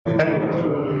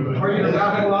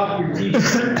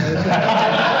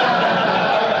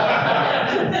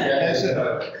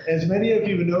As many of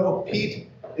you know, Pete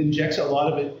injects a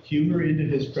lot of humor into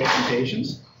his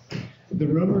presentations. The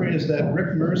rumor is that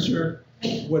Rick Mercer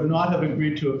would not have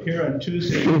agreed to appear on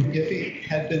Tuesday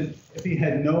if he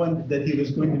had known that he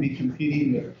was going to be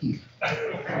competing with Pete.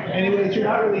 Anyways, you're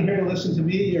not really here to listen to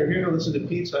me, you're here to listen to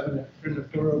Pete, so I'm going to turn the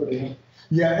floor over to him.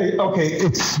 Yeah, okay,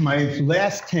 it's my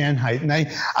last tan height, and I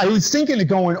was thinking of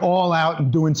going all out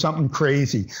and doing something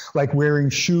crazy, like wearing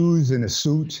shoes and a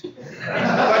suit.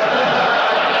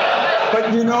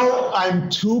 But you know, I'm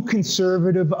too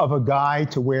conservative of a guy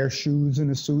to wear shoes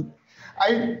and a suit.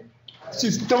 I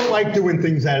just don't like doing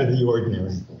things out of the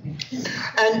ordinary.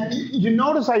 And you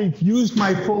notice I used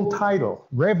my full title,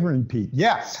 Reverend Pete.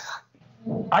 Yeah,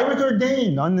 I was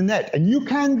ordained on the net, and you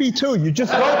can be too. You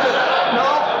just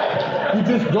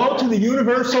go to the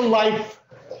Universal Life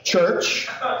Church.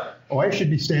 Oh, I should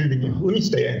be standing here. Let me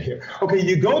stand here. Okay,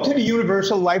 you go to the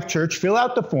Universal Life Church, fill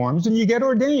out the forms, and you get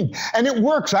ordained. And it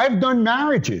works. I've done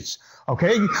marriages.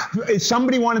 Okay, some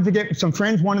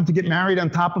friends wanted to get married on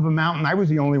top of a mountain. I was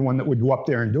the only one that would go up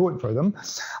there and do it for them.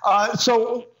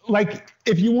 So, like,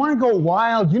 if you want to go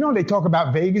wild, you know, they talk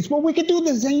about Vegas. Well, we could do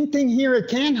the same thing here at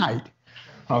Can Height.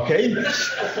 Okay,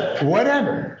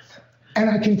 whatever. And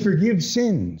I can forgive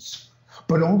sins,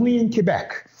 but only in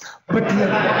Quebec. But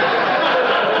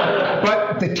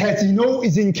the casino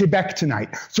is in Quebec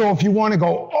tonight. So if you want to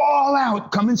go all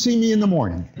out, come and see me in the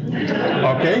morning.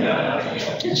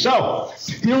 Okay? So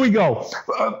here we go.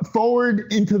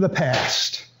 Forward into the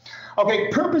past. Okay,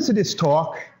 purpose of this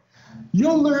talk,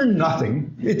 you'll learn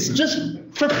nothing. It's just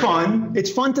for fun. It's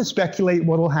fun to speculate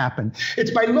what will happen. It's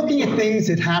by looking at things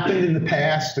that happened in the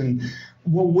past and,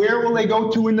 well, where will they go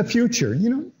to in the future? You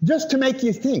know, just to make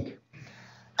you think.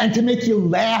 And to make you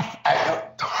laugh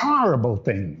at horrible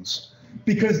things.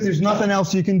 Because there's nothing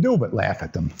else you can do but laugh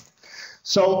at them.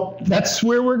 So that's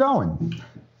where we're going.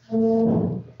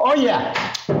 Oh yeah.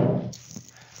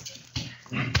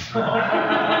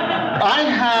 I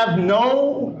have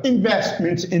no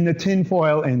investments in the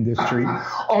tinfoil industry.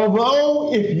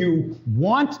 Although if you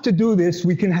want to do this,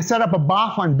 we can set up a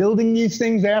BOF on building these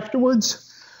things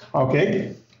afterwards.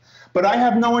 Okay? But I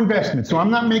have no investment, so I'm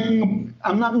not making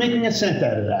a cent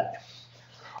out of that.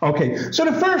 Okay, so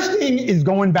the first thing is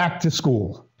going back to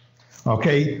school.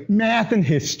 Okay, math and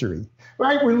history,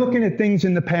 right? We're looking at things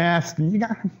in the past, and you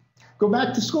got to go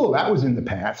back to school. That was in the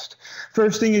past.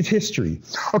 First thing is history.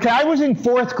 Okay, I was in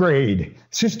 4th grade.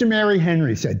 Sister Mary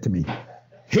Henry said to me,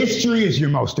 history is your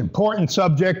most important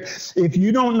subject. If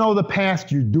you don't know the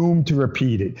past, you're doomed to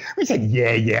repeat it. We said,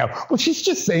 yeah. Well, she's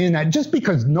just saying that just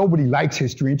because nobody likes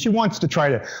history and she wants to try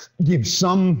to give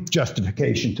some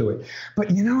justification to it.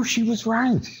 But you know, she was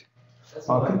right.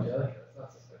 Okay.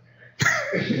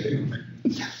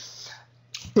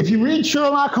 If you read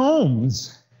Sherlock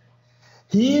Holmes,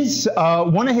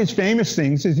 one of his famous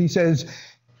things is he says,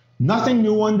 nothing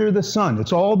new under the sun.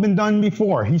 It's all been done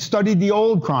before. He studied the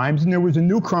old crimes, and there was a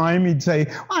new crime. He'd say,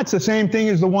 well, it's the same thing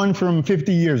as the one from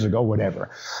 50 years ago, whatever.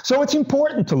 So it's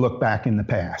important to look back in the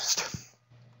past.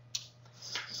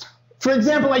 For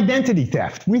example, identity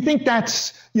theft. We think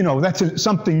that's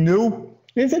something new.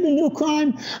 Is it a new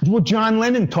crime? Well, John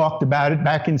Lennon talked about it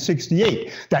back in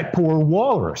 '68, that poor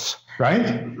walrus. Right?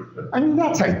 I mean,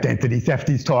 that's identity theft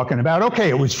he's talking about. Okay,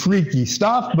 it was freaky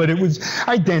stuff, but it was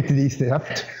identity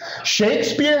theft.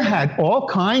 Shakespeare had all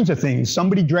kinds of things.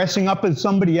 Somebody dressing up as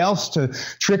somebody else to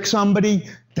trick somebody.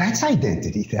 That's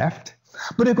identity theft.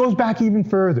 But it goes back even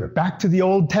further, back to the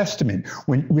Old Testament,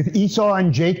 with Esau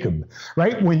and Jacob,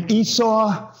 right? When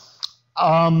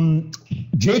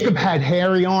Jacob had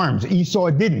hairy arms,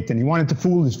 Esau didn't, and he wanted to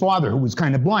fool his father, who was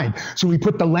kind of blind. So he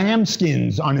put the lamb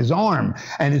skins on his arm,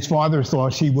 and his father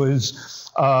thought he was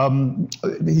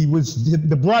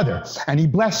the brother, and he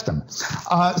blessed him.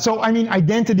 So, I mean,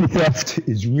 identity theft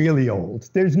is really old.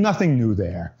 There's nothing new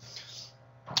there.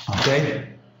 Okay?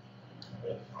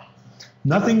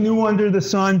 Nothing new under the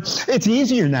sun. It's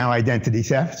easier now, identity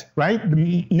theft, right?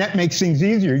 The net makes things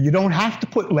easier. You don't have to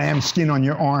put lamb skin on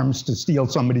your arms to steal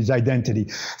somebody's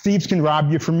identity. Thieves can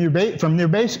rob you from their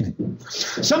basement.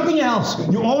 Something else,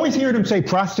 you always hear them say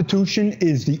prostitution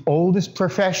is the oldest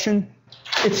profession.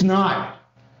 It's not.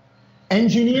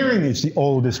 Engineering is the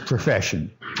oldest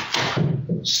profession.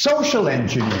 Social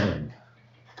engineering.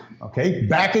 Okay,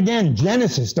 back again,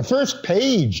 Genesis, the first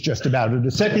page just about, or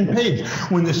the second page,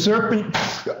 when the serpent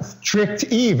tricked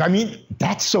Eve. I mean,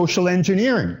 that's social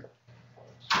engineering.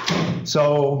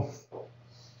 So,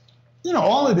 you know,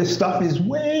 all of this stuff is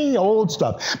way old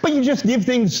stuff. But you just give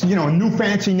things, you know, a new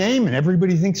fancy name and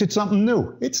everybody thinks it's something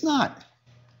new. It's not.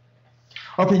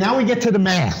 Okay, now we get to the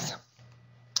math.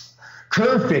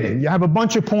 Curve fitting. You have a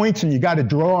bunch of points and you got to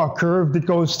draw a curve that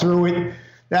goes through it.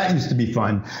 That used to be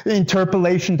fun.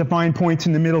 Interpolation to find points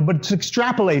in the middle, but it's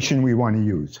extrapolation we want to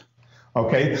use.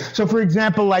 Okay, so for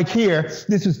example, like here,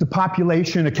 this is the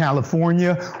population of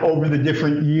California over the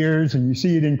different years, and you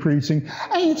see it increasing.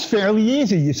 And it's fairly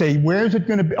easy. You say, where is it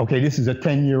going to be? Okay, this is a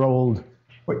 10-year-old,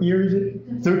 what year is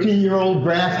it? 13-year-old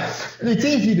graph. It's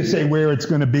easy to say where it's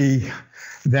going to be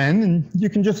then, and you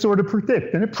can just sort of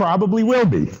predict, and it probably will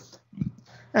be.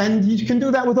 And you can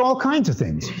do that with all kinds of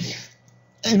things.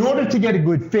 In order to get a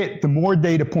good fit, the more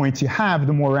data points you have,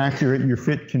 the more accurate your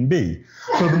fit can be.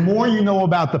 So the more you know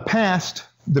about the past,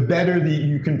 the better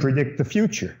you can predict the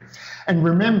future. And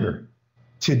remember,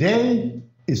 today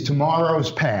is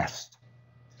tomorrow's past.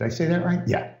 Did I say that right?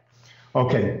 Yeah.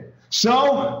 Okay.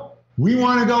 So we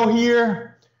want to go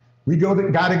here. We got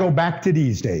to go back to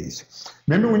these days.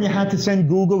 Remember when you had to send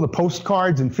Google the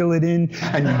postcards and fill it in,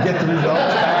 and you get the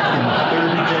results back in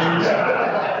 30 days?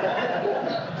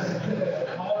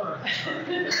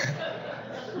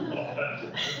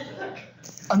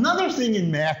 Another thing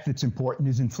in math that's important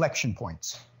is inflection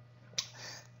points.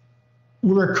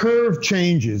 Where a curve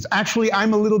changes. Actually,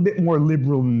 I'm a little bit more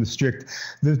liberal than the strict.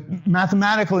 The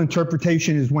mathematical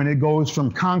interpretation is when it goes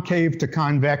from concave to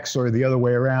convex or the other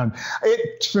way around.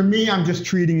 For me, I'm just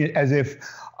treating it as if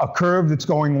a curve that's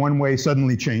going one way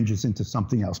suddenly changes into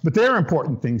something else. But there are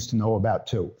important things to know about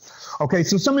too. Okay,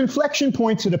 so some inflection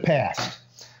points of the past.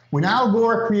 When Al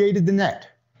Gore created the net,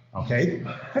 okay?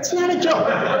 That's not a joke.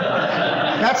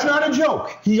 That's not a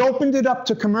joke. He opened it up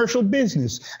to commercial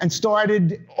business and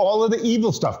started all of the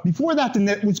evil stuff. Before that, the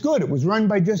net was good. It was run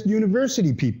by just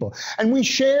university people. And we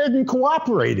shared and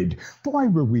cooperated. Boy,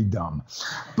 were we dumb.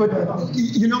 But,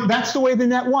 you know, that's the way the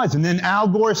net was. And then Al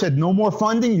Gore said, no more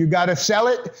funding, you got to sell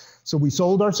it. So we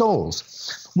sold our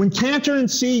souls. When Cantor and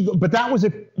Siegel, but that was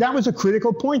a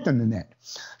critical point on the net.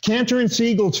 Cantor and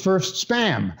Siegel's first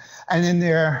spam, and then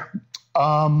their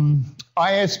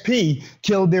ISP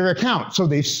killed their account. So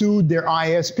they sued their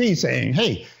ISP saying,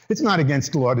 hey, it's not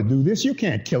against the law to do this. You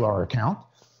can't kill our account.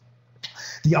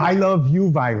 The I Love You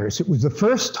virus. It was the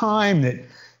first time that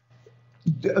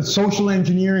social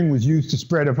engineering was used to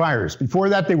spread a virus. Before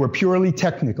that, they were purely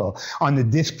technical. On the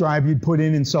disk drive you'd put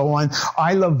in and so on.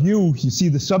 I love you. You see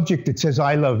the subject that says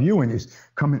I love you, and it's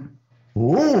coming.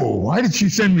 Oh, why did she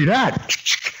send me that?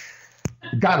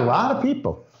 Got a lot of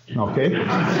people. Okay.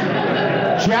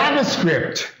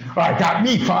 JavaScript. Oh, it got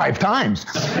me 5 times.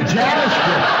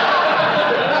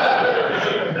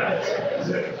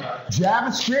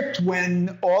 JavaScript,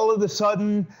 when all of a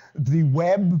sudden the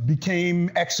web became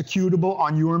executable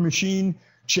on your machine,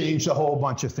 changed a whole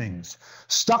bunch of things.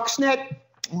 Stuxnet,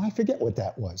 I forget what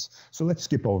that was. So let's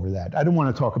skip over that. I don't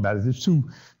want to talk about it. There's too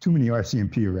many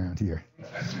RCMP around here.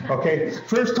 Okay,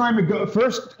 first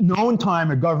known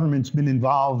time a government's been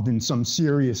involved in some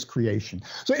serious creation.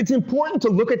 So it's important to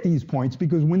look at these points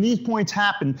because when these points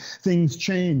happen, things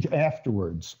change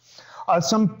afterwards.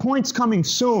 Some points coming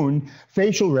soon,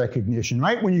 facial recognition,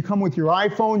 right? When you come with your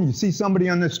iPhone, you see somebody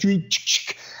on the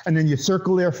street, and then you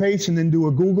circle their face and then do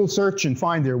a Google search and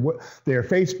find their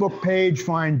Facebook page,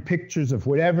 find pictures of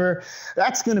whatever.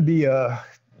 That's going to be a...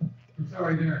 It's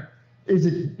already there. Is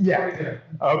it? Yeah. It's already there.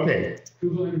 Okay.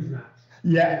 Google Image Maps.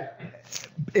 Yeah.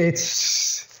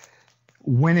 It's...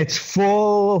 When it's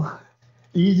full,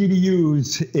 easy to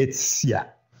use, it's... Yeah.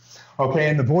 Okay,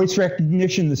 and the voice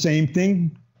recognition, the same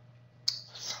thing.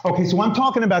 Okay, so I'm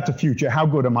talking about the future. How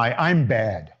good am I? I'm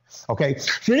bad. Okay,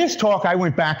 for this talk, I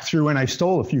went back through and I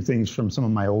stole a few things from some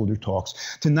of my older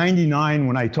talks. To 99,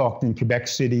 when I talked in Quebec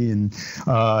City, and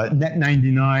Net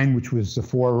 99, which was the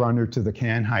forerunner to the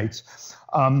Can Heights.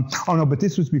 Oh no, but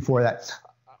this was before that.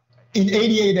 In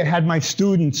 88, I had my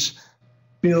students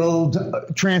build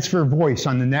transfer voice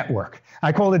on the network.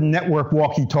 I called it network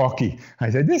walkie-talkie. I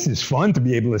said, this is fun to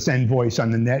be able to send voice on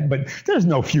the net, but there's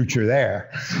no future there,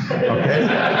 okay?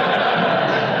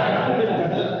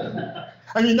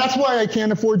 I mean, that's why I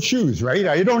can't afford shoes, right?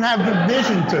 I don't have the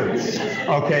vision to,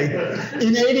 okay?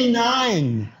 In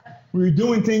 89, we were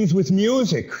doing things with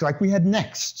music, like we had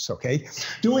Nexts, okay?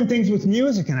 Doing things with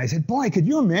music, and I said, boy, could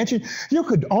you imagine? You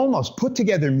could almost put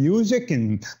together music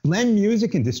and blend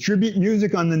music and distribute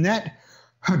music on the net.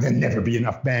 There'd never be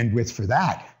enough bandwidth for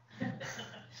that.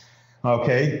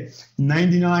 Okay,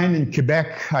 99 in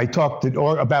Quebec, I talked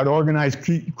about organized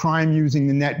crime using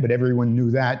the net, but everyone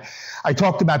knew that. I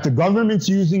talked about the governments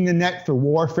using the net for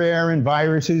warfare and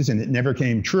viruses, and it never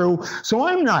came true. So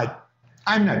I'm not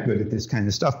good at this kind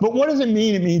of stuff. But what does it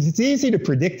mean? It means it's easy to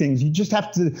predict things. You just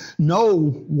have to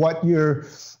know what you're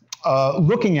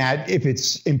looking at, if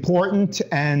it's important,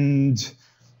 and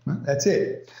well, that's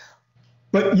it.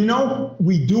 But you know,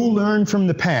 we do learn from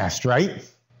the past, right?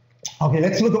 Okay,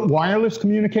 let's look at wireless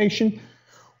communication.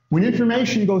 When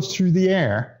information goes through the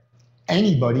air,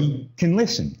 anybody can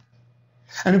listen.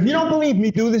 And if you don't believe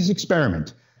me, do this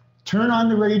experiment. Turn on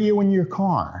the radio in your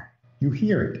car, you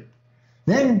hear it.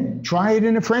 Then try it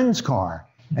in a friend's car,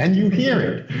 and you hear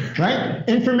it, right?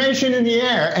 Information in the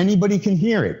air, anybody can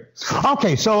hear it.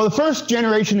 Okay, so the first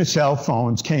generation of cell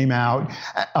phones came out,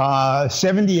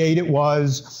 78 it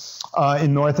was,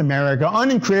 in North America,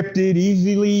 unencrypted,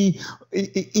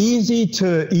 easy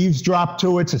to eavesdrop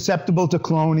to it, susceptible to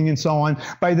cloning and so on.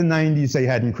 By the 90s, they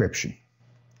had encryption.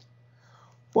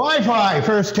 Wi-Fi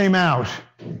first came out.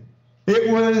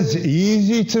 It was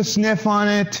easy to sniff on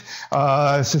it,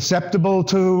 susceptible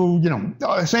to, you know,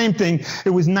 same thing.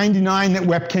 It was 99 that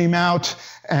WEP came out,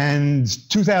 and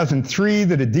 2003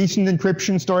 that a decent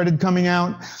encryption started coming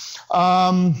out.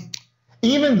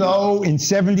 Even though in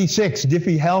 76,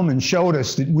 Diffie-Hellman showed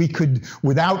us that we could,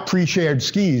 without pre-shared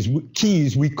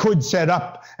keys, we could set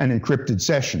up an encrypted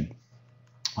session.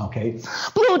 Okay,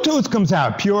 Bluetooth comes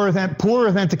out, poor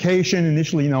authentication,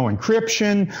 initially no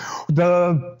encryption.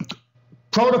 The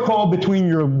protocol between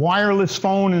your wireless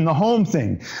phone and the home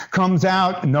thing comes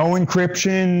out, no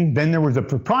encryption. Then there was a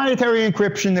proprietary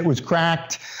encryption that was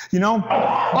cracked. You know,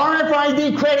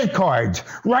 RFID credit cards,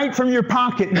 right from your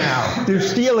pocket now. They're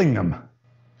stealing them.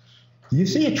 You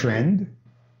see a trend.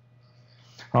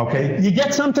 Okay, you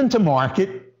get something to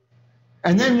market,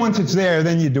 and then once it's there,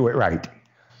 then you do it right.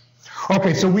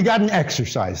 Okay, so we got an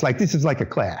exercise, like this is like a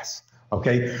class,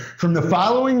 okay? From the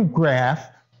following graph,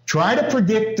 try to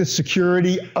predict the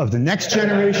security of the next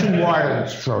generation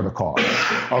wireless protocol,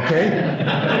 okay?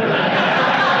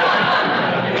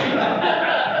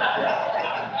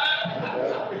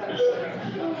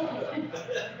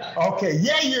 Okay,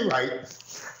 yeah, you're right.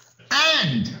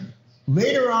 And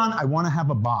later on, I want to have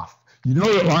a BOF. You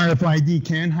know that RFID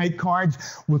can hide cards?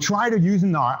 We'll try to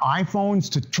using our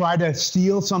iPhones to try to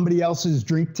steal somebody else's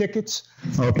drink tickets.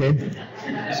 Okay.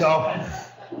 So.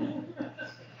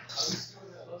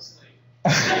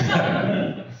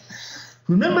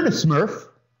 Remember the Smurf?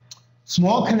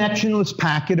 Small connectionless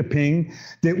packet, a ping,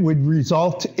 that would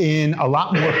result in a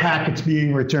lot more packets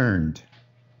being returned.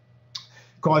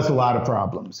 Caused a lot of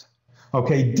problems.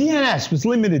 Okay, DNS was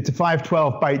limited to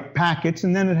 512-byte packets,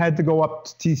 and then it had to go up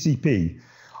to TCP.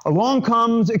 Along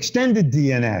comes extended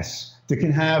DNS that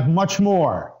can have much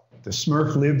more. The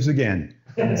Smurf lives again.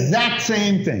 Exact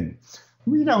same thing.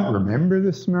 We don't remember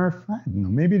the Smurf. I don't know,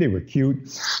 maybe they were cute.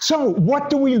 So what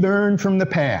do we learn from the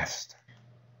past?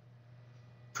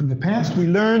 From the past, we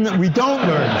learn that we don't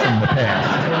learn from the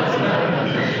past.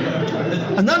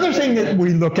 Another thing that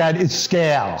we look at is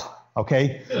scale.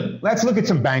 Okay, let's look at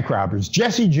some bank robbers.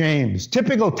 Jesse James,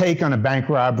 typical take on a bank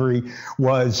robbery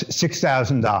was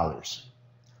 $6,000.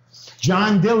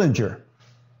 John Dillinger,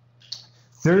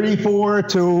 34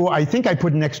 to, I think I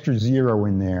put an extra zero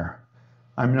in there.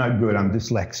 I'm not good, I'm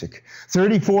dyslexic.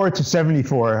 $34 to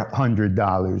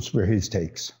 $7,400 were his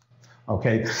takes.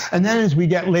 Okay, and then as we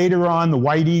get later on, the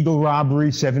White Eagle robbery,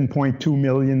 7.2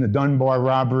 million, the Dunbar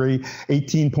robbery,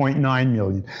 18.9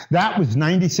 million. That was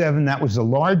 97, that was the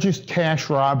largest cash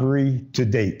robbery to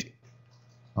date.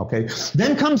 Okay,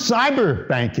 then comes cyber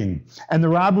banking, and the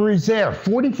robberies there,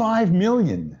 45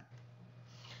 million,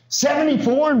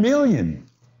 74 million,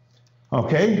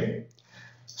 okay?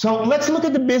 So let's look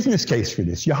at the business case for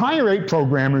this. You hire 8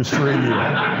 programmers for a year.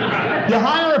 You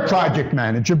hire a project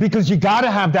manager because you got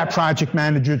to have that project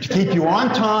manager to keep you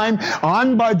on time,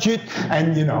 on budget,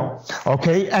 and you know,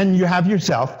 okay, and you have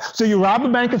yourself. So you rob a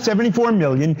bank of 74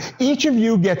 million. Each of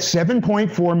you gets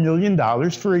 $7.4 million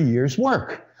for a year's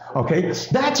work. Okay,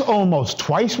 that's almost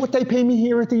twice what they pay me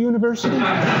here at the university.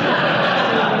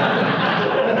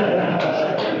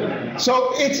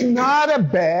 So it's not a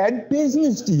bad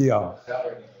business deal.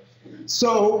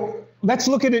 So let's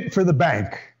look at it for the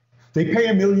bank. They pay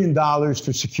 $1 million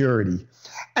for security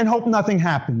and hope nothing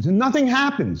happens, and nothing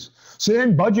happens. So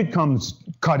then budget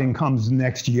cutting comes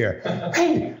next year.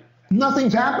 Hey,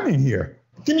 nothing's happening here.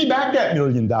 Give me back that $1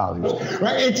 million,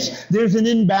 right? There's an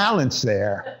imbalance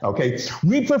there, okay?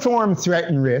 We perform threat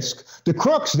and risk. The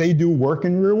crooks, they do work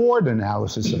and reward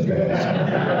analysis of things.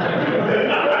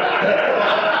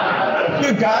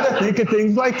 You gotta think of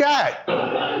things like that.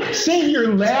 See,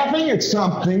 you're laughing at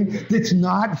something that's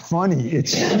not funny.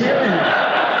 It's serious,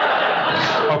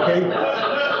 okay?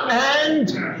 And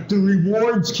the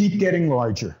rewards keep getting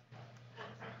larger.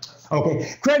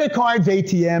 Okay, credit cards,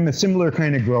 ATM, a similar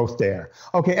kind of growth there.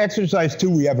 Okay, exercise 2,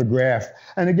 we have a graph.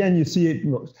 And again, you see it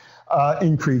grows.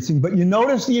 increasing. But you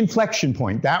notice the inflection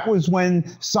point. That was when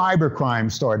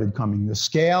cybercrime started coming. The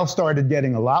scale started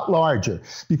getting a lot larger.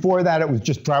 Before that, it was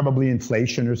just probably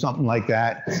inflation or something like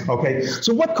that. Okay,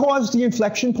 so what caused the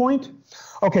inflection point?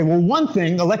 Okay, well, one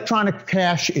thing, electronic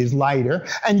cash is lighter,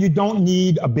 and you don't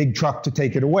need a big truck to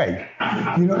take it away.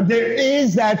 You know, there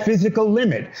is that physical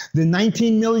limit. The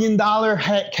 $19 million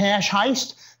cash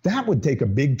heist, that would take a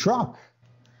big truck.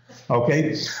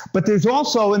 Okay, but there's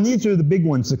also, and these are the big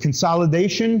ones, the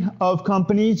consolidation of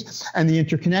companies and the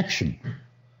interconnection.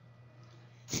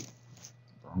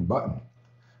 Wrong button.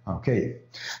 Okay,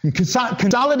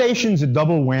 consolidation's a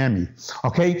double whammy.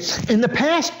 Okay, in the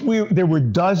past, there were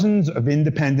dozens of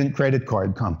independent credit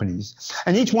card companies,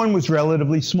 and each one was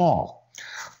relatively small.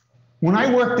 When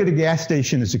I worked at a gas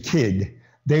station as a kid,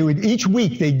 each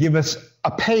week they'd give us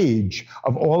a page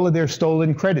of all of their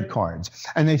stolen credit cards.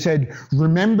 And they said,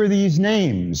 remember these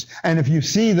names. And if you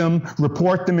see them,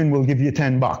 report them and we'll give you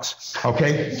 $10.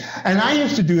 Okay? And I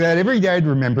used to do that every day. I'd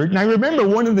remember it. And I remember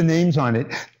one of the names on it.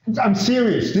 I'm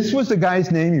serious. This was the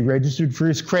guy's name he registered for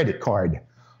his credit card.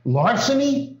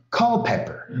 Larceny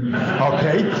Culpepper.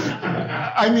 Okay?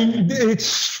 I mean,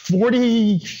 it's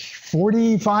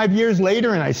 45 years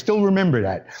later, and I still remember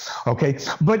that, okay?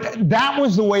 But that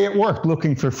was the way it worked,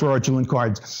 looking for fraudulent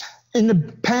cards. In the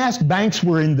past, banks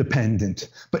were independent,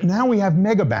 but now we have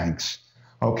mega banks,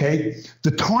 okay?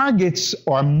 The targets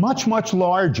are much, much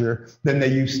larger than they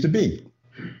used to be.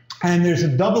 And there's a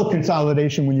double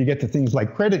consolidation when you get to things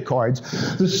like credit cards.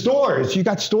 The stores, you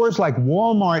got stores like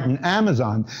Walmart and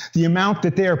Amazon, the amount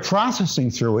that they're processing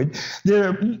through it, there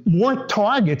are more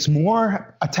targets,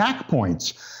 more attack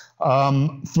points.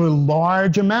 For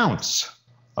large amounts,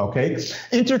 okay?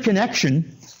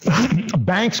 Interconnection,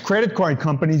 banks, credit card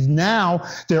companies, now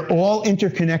they're all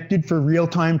interconnected for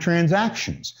real-time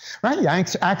transactions, right? You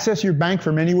access your bank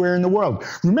from anywhere in the world.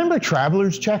 Remember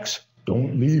traveler's checks?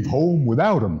 Don't leave home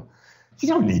without them. You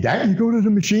don't need that. You go to the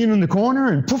machine in the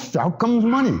corner and poof, out comes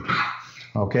money,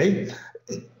 okay?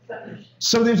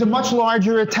 So there's a much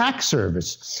larger attack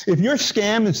service. If your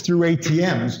scam is through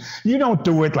ATMs, you don't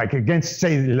do it like against,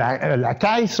 say, La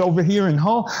Caisse over here in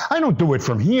Hull. I don't do it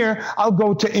from here. I'll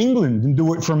go to England and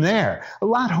do it from there. A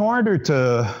lot harder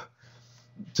to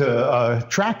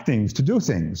track things, to do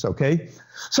things, okay?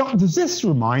 So does this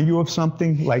remind you of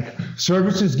something like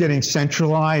services getting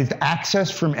centralized, access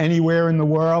from anywhere in the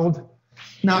world?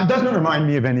 No, it doesn't remind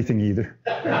me of anything either.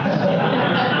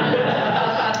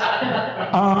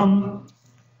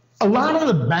 A lot of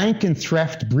the bank and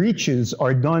theft breaches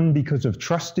are done because of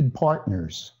trusted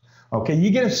partners. Okay,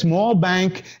 you get a small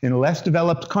bank in a less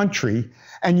developed country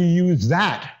and you use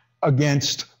that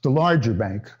against the larger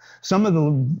bank. Some of the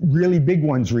really big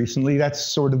ones recently, that's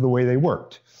sort of the way they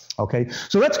worked. Okay,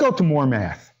 so let's go to more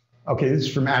math. Okay, this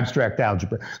is from abstract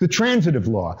algebra. The transitive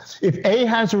law. If A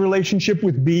has a relationship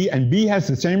with B and B has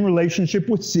the same relationship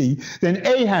with C, then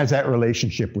A has that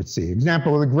relationship with C.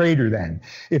 Example of the greater than.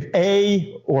 If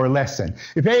A or less than.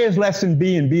 If A is less than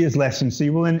B and B is less than C,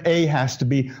 well then A has to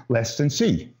be less than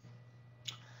C.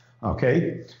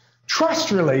 Okay?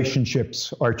 Trust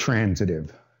relationships are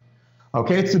transitive.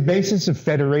 Okay, it's the basis of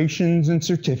federations and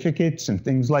certificates and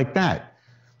things like that.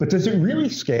 But does it really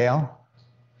scale?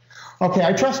 Okay,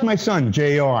 I trust my son,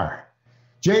 JR.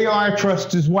 JR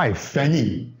trusts his wife,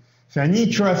 Fanny.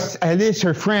 Fanny trusts Alice,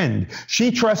 her friend. She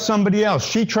trusts somebody else.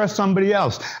 She trusts somebody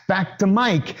else. Back to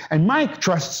Mike, and Mike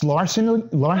trusts Larceny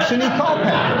Culpepper.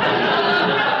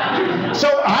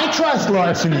 So I trust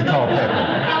Larceny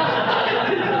Culpepper.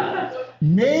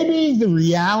 Maybe the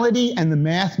reality and the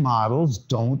math models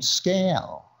don't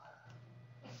scale.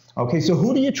 Okay, so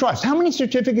who do you trust? How many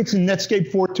certificates in Netscape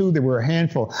 4.2? There were a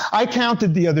handful. I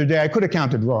counted the other day, I could have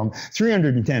counted wrong,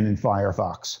 310 in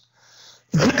Firefox.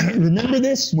 Remember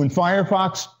this? When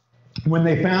Firefox, when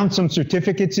they found some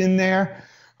certificates in there,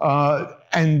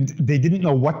 and they didn't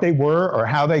know what they were or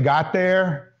how they got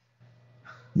there?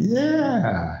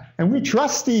 Yeah, and we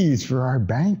trust these for our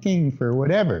banking, for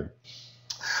whatever.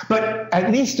 But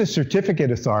at least a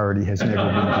certificate authority has never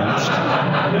been reached.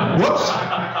 Whoops.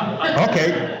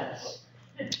 Okay.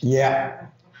 Yeah.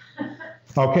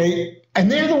 Okay.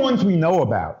 And they're the ones we know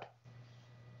about.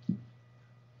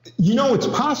 You know, it's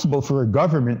possible for a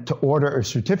government to order a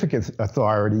certificate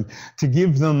authority to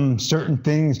give them certain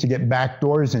things to get back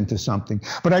doors into something.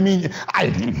 But I mean,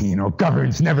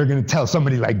 government's never going to tell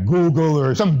somebody like Google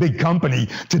or some big company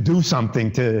to do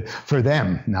something for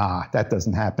them. Nah, that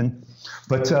doesn't happen.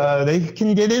 But they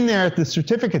can get in there at the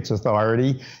certificates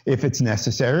authority if it's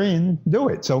necessary and do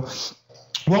it. So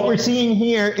what we're seeing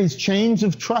here is chains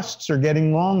of trusts are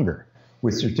getting longer.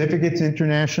 with certificates,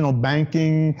 international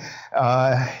banking.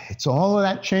 It's all of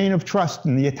that chain of trust,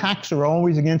 and the attacks are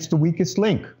always against the weakest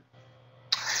link.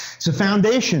 It's a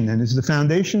foundation, and is the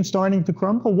foundation starting to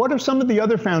crumble? What are some of the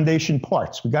other foundation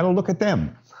parts? We got to look at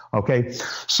them, okay?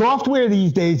 Software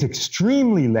these days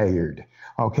extremely layered,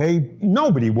 okay?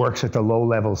 Nobody works at the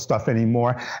low-level stuff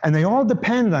anymore, and they all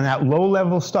depend on that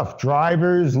low-level stuff.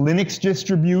 Drivers, Linux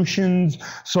distributions,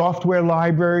 software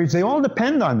libraries, they all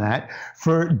depend on that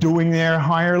for doing their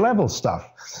higher-level stuff.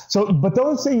 So, but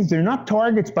those things, they're not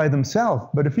targets by themselves,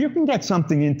 but if you can get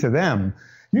something into them,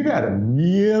 you got a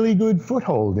really good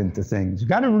foothold into things. You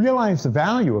got to realize the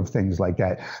value of things like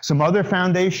that. Some other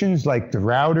foundations like the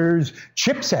routers,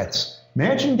 chipsets.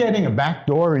 Imagine getting a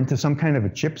backdoor into some kind of a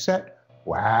chipset.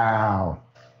 Wow.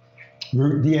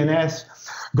 Root DNS.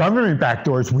 Government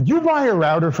backdoors. Would you buy a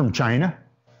router from China?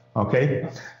 Okay.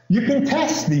 You can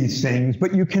test these things,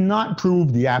 but you cannot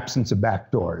prove the absence of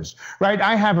backdoors, right?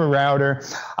 I have a router.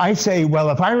 I say, well,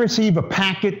 if I receive a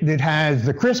packet that has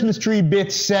the Christmas tree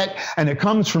bits set and it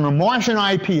comes from a Martian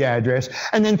IP address,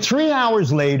 and then 3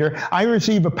 hours later, I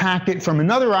receive a packet from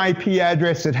another IP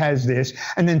address that has this,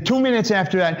 and then 2 minutes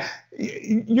after that,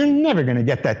 you're never going to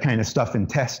get that kind of stuff in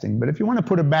testing. But if you want to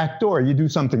put a backdoor, you do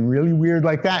something really weird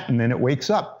like that, and then it wakes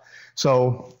up.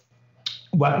 So,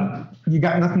 well, you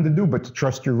got nothing to do but to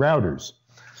trust your routers.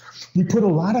 We put a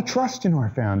lot of trust in our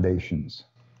foundations,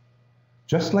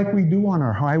 just like we do on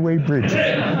our highway bridges.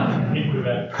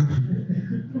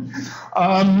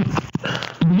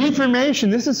 Information,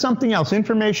 this is something else,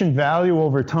 information value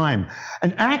over time.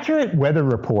 An accurate weather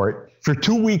report for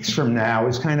 2 weeks from now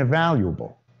is kind of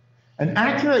valuable. An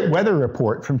accurate weather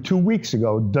report from 2 weeks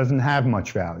ago doesn't have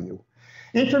much value.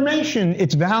 Information,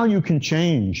 its value can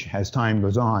change as time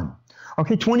goes on.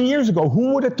 Okay, 20 years ago,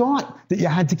 who would have thought that you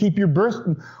had to keep your birth,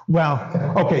 well,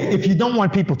 okay, if you don't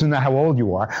want people to know how old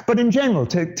you are, but in general,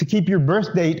 to keep your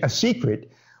birth date a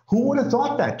secret, who would have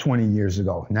thought that 20 years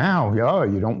ago? Now, oh,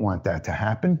 you don't want that to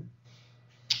happen.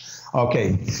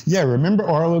 Okay, yeah, remember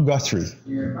Arlo Guthrie?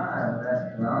 Nearby a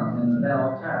restaurant in the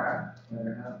bell tower where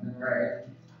her husband Ray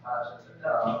watches the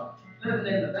dog.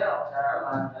 Living in the bell tower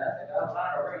like that, they got a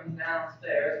lot of rooms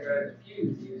downstairs where the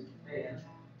pews used to be in.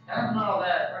 Counting all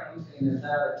that room, seeing as how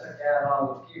they took out all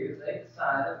the pews, they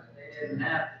decided that they didn't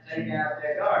have to take out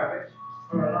their garbage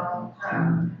for a long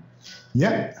time.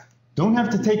 Yeah, don't have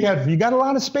to take out, if you got a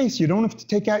lot of space, you don't have to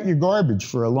take out your garbage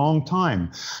for a long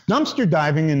time. Dumpster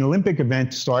diving, an Olympic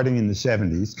event starting in the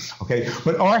 70s, okay,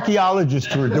 but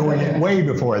archaeologists were doing it way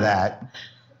before that.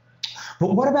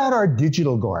 But what about our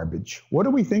digital garbage? What do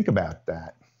we think about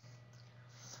that?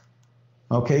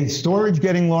 Okay, storage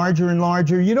getting larger and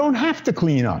larger. You don't have to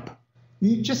clean up.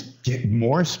 You just get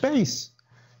more space.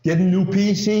 Get a new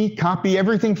PC, copy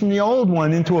everything from the old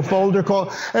one into a folder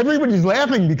called, everybody's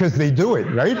laughing because they do it,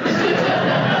 right?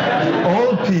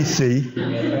 Old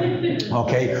PC,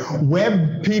 okay.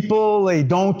 Web people, they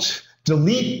don't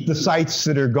delete the sites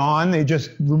that are gone, they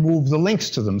just remove the links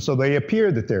to them so they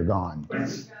appear that they're gone.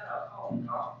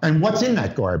 And what's in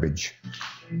that garbage?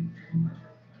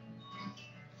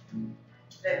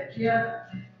 Said, kid,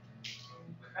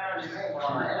 we found your name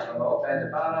on an envelope at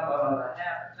the bottom of a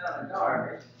half a ton of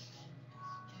garbage.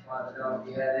 Wanted to know if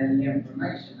you had any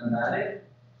information about it.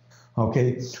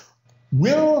 Okay.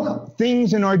 Will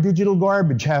things in our digital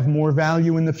garbage have more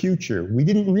value in the future? We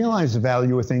didn't realize the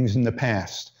value of things in the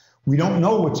past. We don't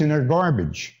know what's in our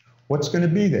garbage. What's going to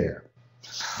be there?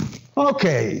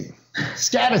 Okay.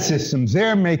 SCADA systems,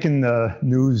 they're making the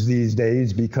news these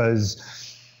days because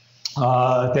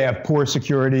they have poor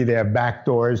security, they have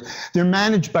backdoors. They're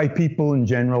managed by people in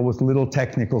general with little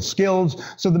technical skills,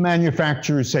 so the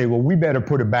manufacturers say, well, we better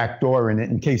put a backdoor in it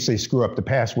in case they screw up the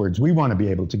passwords. We want to be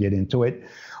able to get into it.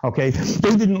 Okay,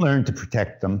 they didn't learn to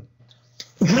protect them.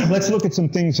 Let's look at some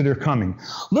things that are coming.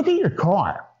 Look at your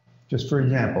car. Just for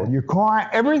example, your car,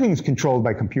 everything's controlled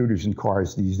by computers in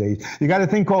cars these days. You got a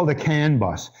thing called a CAN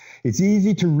bus. It's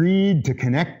easy to read, to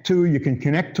connect to. You can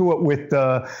connect to it with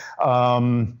the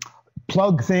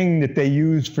plug thing that they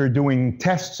use for doing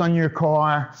tests on your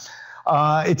car.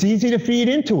 It's easy to feed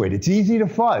into it. It's easy to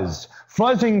fuzz.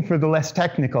 Fuzzing, for the less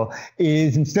technical,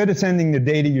 is instead of sending the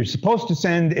data you're supposed to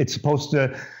send, it's supposed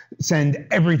to send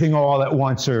everything all at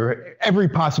once or every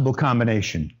possible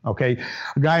combination, okay?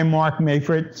 A guy, Mark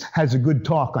Mayford, has a good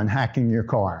talk on hacking your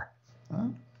car.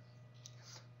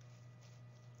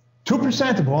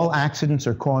 2% of all accidents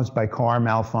are caused by car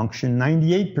malfunction.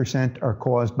 98% are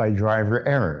caused by driver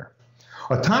error.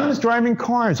 Autonomous driving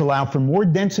cars allow for more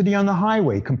density on the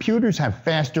highway. Computers have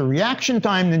faster reaction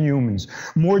time than humans.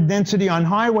 More density on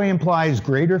highway implies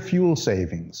greater fuel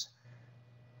savings.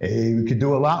 Hey, we could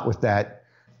do a lot with that.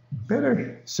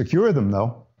 Better secure them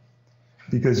though,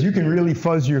 because you can really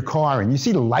fuzz your car and you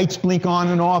see the lights blink on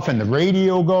and off and the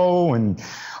radio go and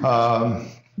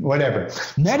whatever.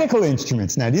 Medical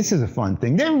instruments, now this is a fun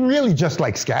thing. They're really just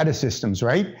like SCADA systems,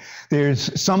 right?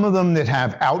 There's some of them that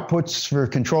have outputs for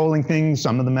controlling things,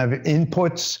 some of them have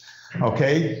inputs,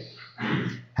 okay?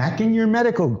 Hacking your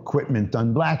medical equipment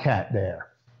on Black Hat there.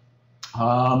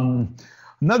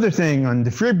 Another thing on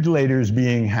defibrillators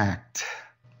being hacked.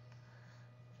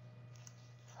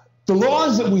 The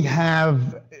laws that we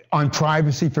have on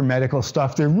privacy for medical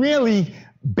stuff, they're really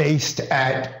based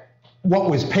at what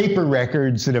was paper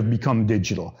records that have become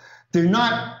digital. They're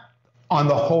not on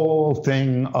the whole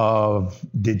thing of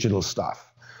digital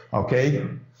stuff, okay?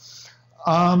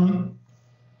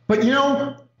 But you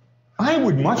know, I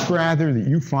would much rather that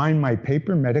you find my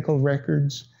paper medical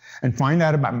records and find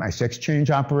out about my sex change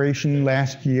operation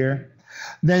last year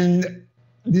than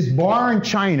this bar in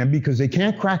China, because they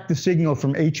can't crack the signal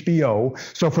from HBO.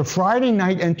 So for Friday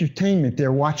night entertainment,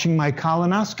 they're watching my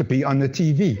colonoscopy on the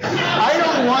TV. I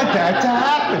don't want that to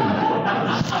happen.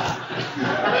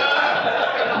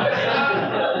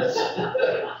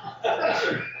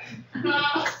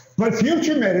 But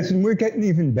future medicine, we're getting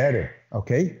even better,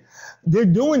 okay? They're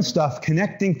doing stuff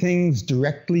connecting things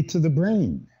directly to the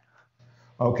brain,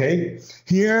 okay?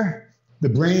 Here, the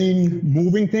brain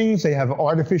moving things, they have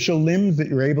artificial limbs that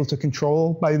you're able to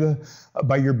control by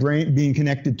your brain being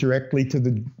connected directly to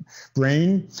the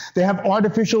brain. They have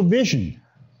artificial vision,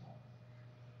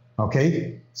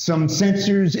 okay? Some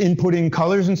sensors inputting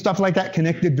colors and stuff like that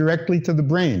connected directly to the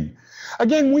brain.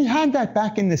 Again, we had that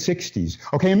back in the 60s.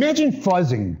 Okay, imagine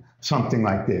fuzzing something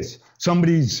like this.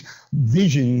 Somebody's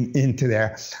vision into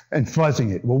there and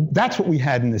fuzzing it. Well, that's what we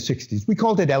had in the 60s. We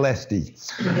called it LSD,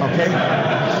 okay?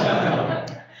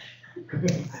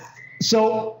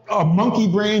 So a monkey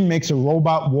brain makes a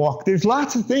robot walk. There's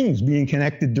lots of things being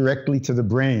connected directly to the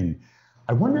brain.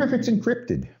 I wonder if it's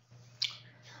encrypted.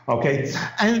 Okay,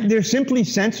 and they're simply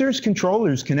sensors,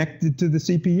 controllers connected to the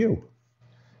CPU.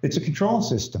 It's a control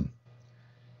system.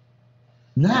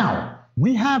 Now,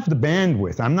 we have the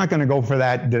bandwidth. I'm not going to go for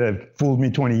that fooled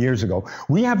me 20 years ago.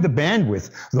 We have the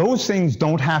bandwidth. Those things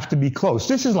don't have to be close.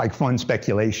 This is like fun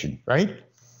speculation, right?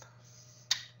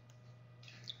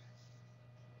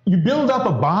 You build up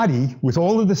a body with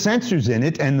all of the sensors in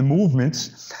it and the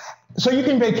movements, so you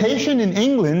can vacation in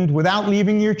England without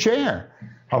leaving your chair.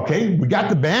 Okay, we got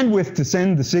the bandwidth to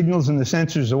send the signals and the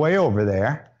sensors away over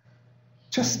there.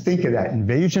 Just think of that.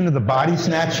 Invasion of the body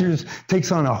snatchers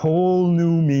takes on a whole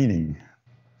new meaning.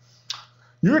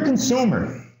 You're a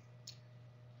consumer.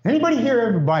 Anybody here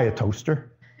ever buy a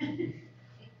toaster?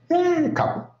 Yeah, a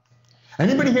couple.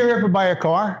 Anybody here ever buy a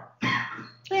car?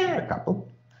 Yeah, a couple.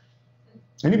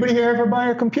 Anybody here ever buy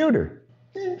a computer?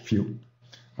 Yeah, a few.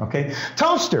 Okay,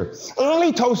 toaster.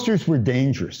 Early toasters were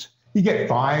dangerous. You get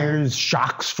fires,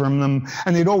 shocks from them,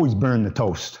 and they'd always burn the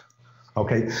toast.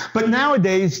 Okay, but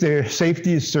nowadays their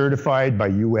safety is certified by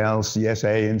UL,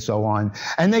 CSA, and so on,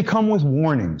 and they come with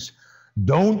warnings.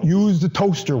 Don't use the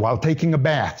toaster while taking a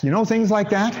bath. You know, things like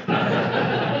that?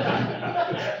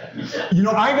 You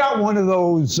know, I got one of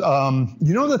those,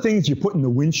 you know the things you put in the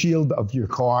windshield of your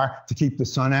car to keep the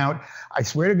sun out? I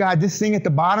swear to God, this thing at the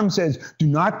bottom says, do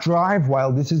not drive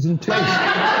while this is in place.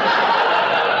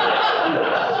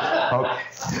 Okay.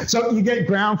 So you get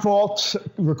ground faults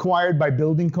required by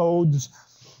building codes.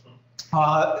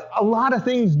 A lot of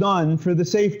things done for the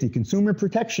safety. Consumer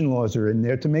protection laws are in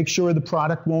there to make sure the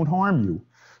product won't harm you.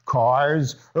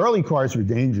 Cars, early cars were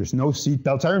dangerous, no seat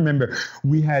belts. I remember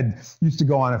we used to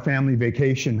go on a family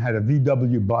vacation, had a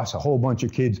VW bus, a whole bunch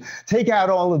of kids, take out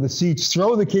all of the seats,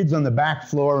 throw the kids on the back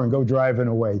floor and go driving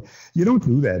away. You don't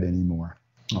do that anymore,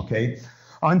 okay?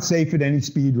 Unsafe at any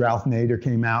speed, Ralph Nader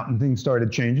came out and things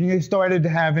started changing. They started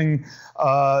having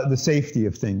the safety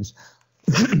of things.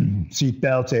 Seat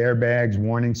belts, airbags,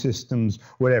 warning systems,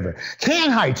 whatever. Can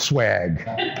height swag.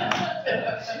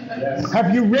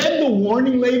 Have you read the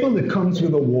warning label that comes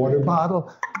with a water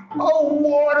bottle? A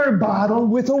water bottle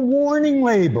with a warning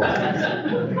label.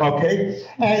 Okay?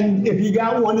 And if you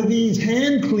got one of these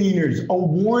hand cleaners, a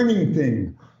warning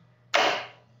thing.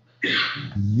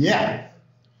 Yeah.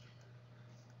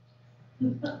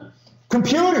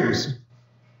 Computers.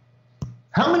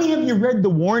 How many of you read the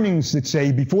warnings that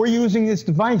say, before using this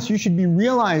device, you should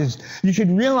realize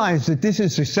that this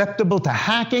is susceptible to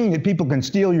hacking, that people can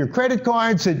steal your credit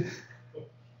cards, that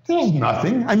there's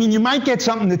nothing. I mean, you might get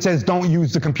something that says, don't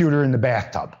use the computer in the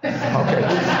bathtub. Okay.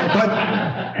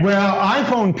 But, well,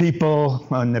 iPhone people,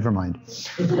 never mind.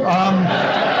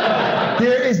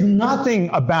 There is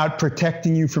nothing about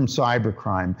protecting you from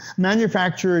cybercrime.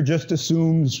 Manufacturer just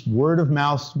assumes word of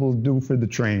mouth will do for the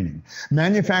training.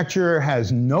 Manufacturer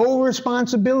has no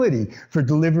responsibility for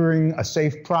delivering a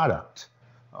safe product,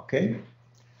 okay?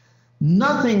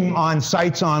 Nothing on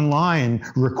sites online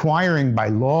requiring by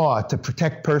law to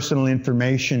protect personal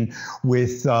information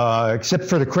with, except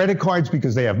for the credit cards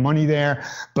because they have money there,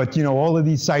 but you know, all of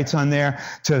these sites on there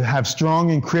to have strong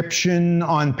encryption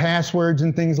on passwords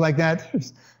and things like that.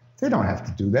 They don't have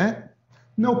to do that.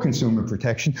 No consumer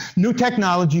protection. New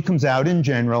technology comes out in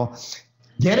general,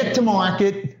 get it to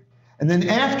market, and then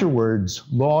afterwards,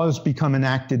 laws become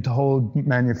enacted to hold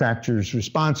manufacturers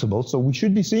responsible. So we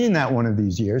should be seeing that one of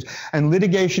these years. And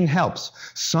litigation helps.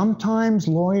 Sometimes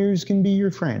lawyers can be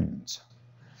your friends.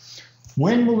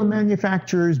 When will the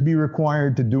manufacturers be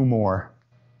required to do more?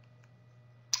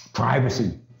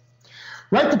 Privacy.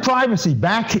 Right to privacy.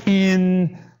 Back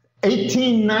in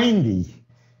 1890, he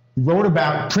wrote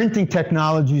about printing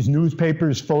technologies,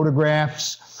 newspapers,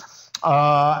 photographs,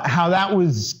 how that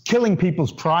was killing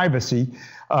people's privacy,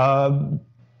 and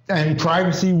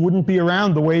privacy wouldn't be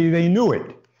around the way they knew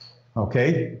it,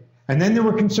 okay? And then there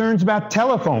were concerns about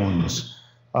telephones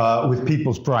with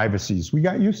people's privacies. We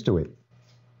got used to it.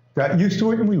 Got used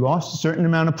to it and we lost a certain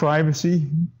amount of privacy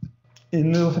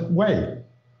in the way.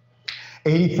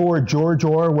 84, George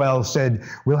Orwell said,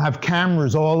 we'll have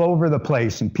cameras all over the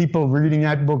place, and people reading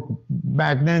that book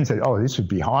back then said, oh, this would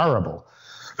be horrible.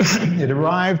 It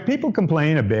arrived, people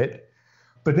complain a bit,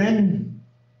 but then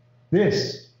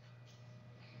this.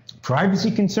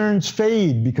 Privacy concerns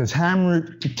fade because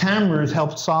cameras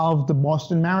helped solve the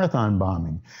Boston Marathon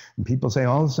bombing. And people say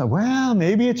all of a sudden, well,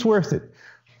 maybe it's worth it.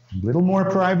 A little more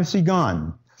privacy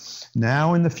gone.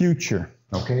 Now in the future,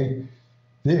 okay?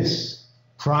 This,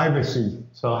 privacy.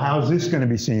 So how's this going to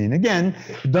be seen? Again,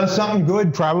 it does something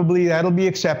good, probably that'll be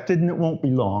accepted and it won't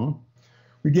be long.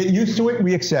 We get used to it,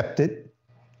 we accept it.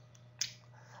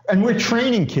 And we're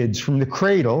training kids from the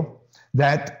cradle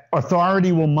that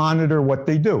authority will monitor what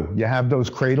they do. You have those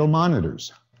cradle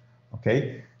monitors,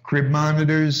 okay? Crib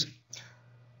monitors,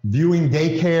 viewing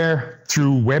daycare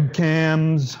through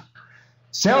webcams,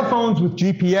 cell phones with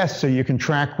GPS so you can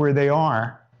track where they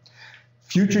are.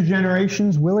 Future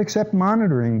generations will accept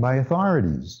monitoring by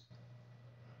authorities.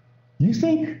 You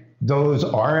think those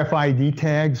RFID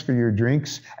tags for your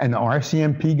drinks and the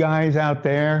RCMP guys out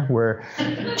there were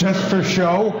just for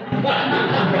show?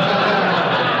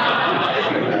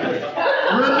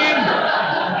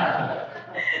 Remember,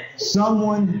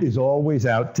 someone is always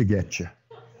out to get you.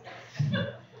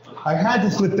 I had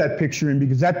to slip that picture in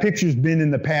because that picture's been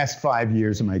in the past 5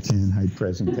 years of my Tannhite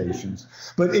presentations.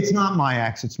 But it's not my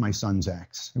axe, it's my son's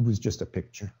axe. It was just a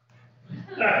picture.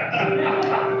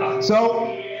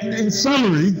 So, in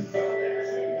summary,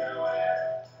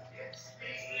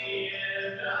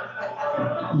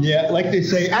 yeah, like they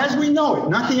say, as we know it,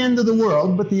 not the end of the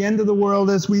world, but the end of the world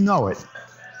as we know it.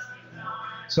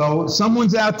 So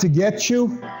someone's out to get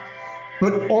you,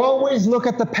 but always look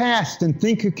at the past and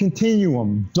think a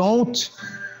continuum. Don't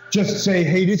just say,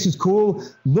 hey, this is cool.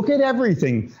 Look at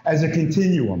everything as a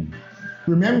continuum.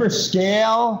 Remember,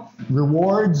 scale,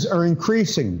 rewards are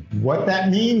increasing. What that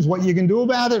means, what you can do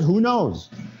about it, who knows?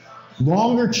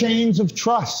 Longer chains of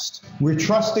trust. We're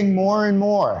trusting more and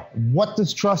more. What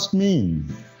does trust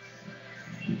mean?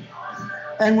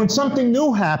 And when something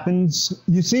new happens,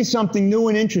 you see something new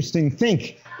and interesting,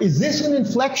 think, is this an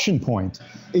inflection point?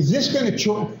 Is this going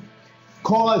to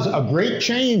cause a great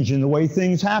change in the way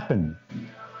things happen?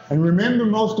 And remember,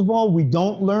 most of all, we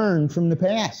don't learn from the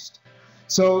past.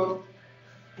 So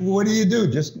what do?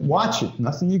 Just watch it.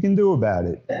 Nothing you can do about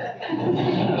it.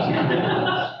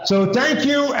 So thank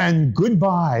you and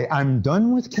goodbye. I'm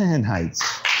done with Tannhites.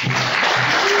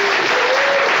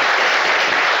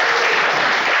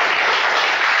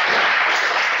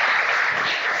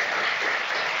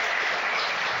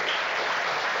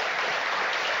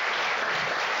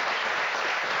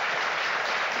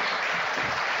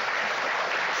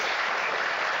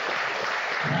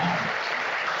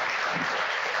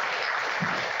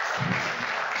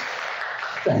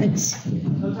 Thanks.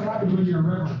 That's what happens when you're a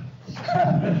reverend.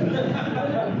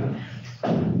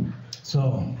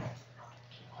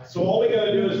 So all we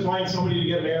gotta do is find somebody to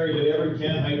get married at every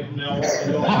Tannhite from now on.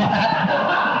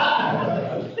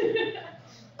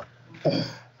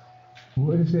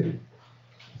 what is it?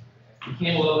 You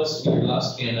can't allow this to be your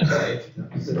last Tannhite.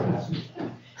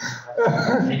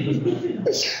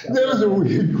 Those are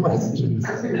weird questions.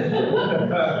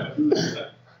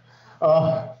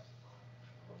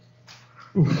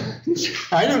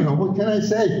 I don't know, what can I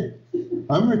say?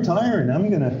 I'm retiring, I'm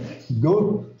gonna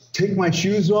go take my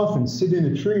shoes off and sit in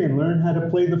a tree and learn how to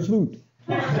play the flute.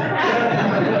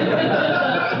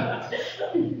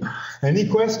 Any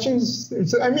questions?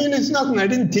 I mean, it's nothing. I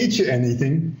didn't teach you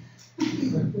anything.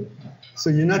 So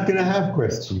you're not going to have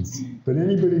questions. But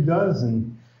anybody does.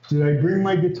 And did I bring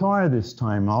my guitar this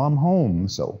time? Well, I'm home,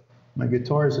 so my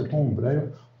guitar's at home. But I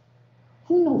don't.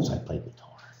 Who knows I play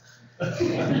guitar?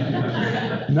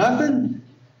 Nothing?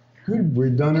 Good. We're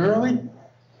done early?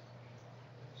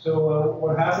 So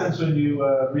what happens when you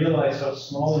realize how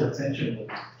small your pension will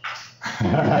be?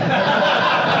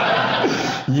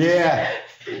 Yeah.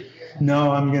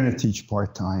 No, I'm going to teach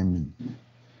part-time and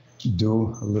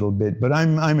do a little bit, but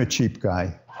I'm a cheap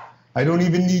guy. I don't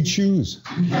even need shoes.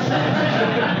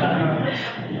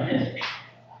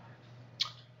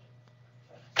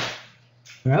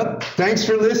 Well, thanks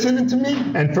for listening to me,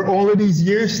 and for all of these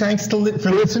years, thanks for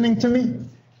listening to me.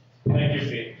 Thank you,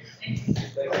 Pete.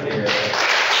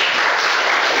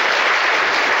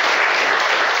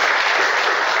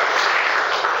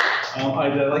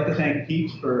 I'd like to thank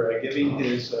Pete for giving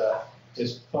his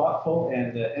thoughtful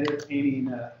and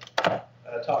entertaining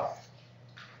talk.